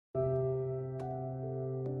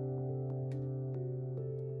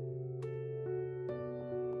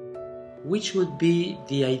which would be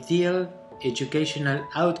the ideal educational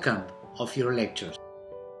outcome of your lectures?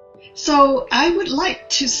 So I would like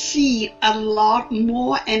to see a lot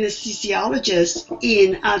more anesthesiologists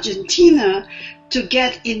in Argentina to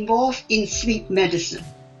get involved in sleep medicine.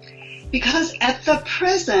 Because at the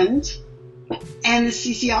present,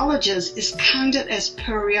 anesthesiologists is counted as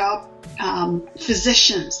periop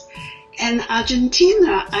physicians. And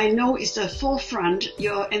Argentina, I know, is the forefront.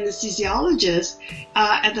 Your anesthesiologists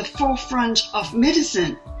are at the forefront of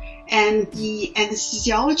medicine. And the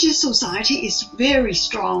Anesthesiology Society is very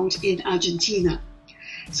strong in Argentina.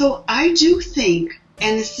 So I do think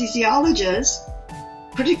anesthesiologists,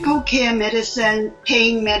 critical care medicine,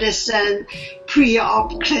 pain medicine,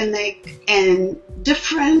 pre-op clinic, and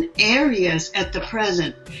different areas at the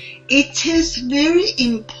present, it is very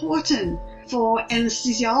important for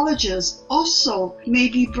anesthesiologists also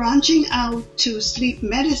maybe branching out to sleep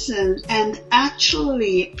medicine and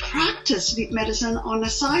actually practice sleep medicine on the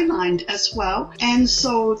sideline as well. And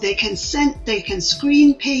so they can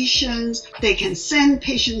screen patients, they can send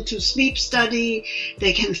patients to sleep study,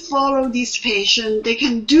 they can follow these patients, they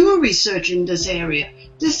can do research in this area.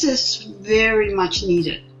 This is very much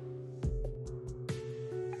needed.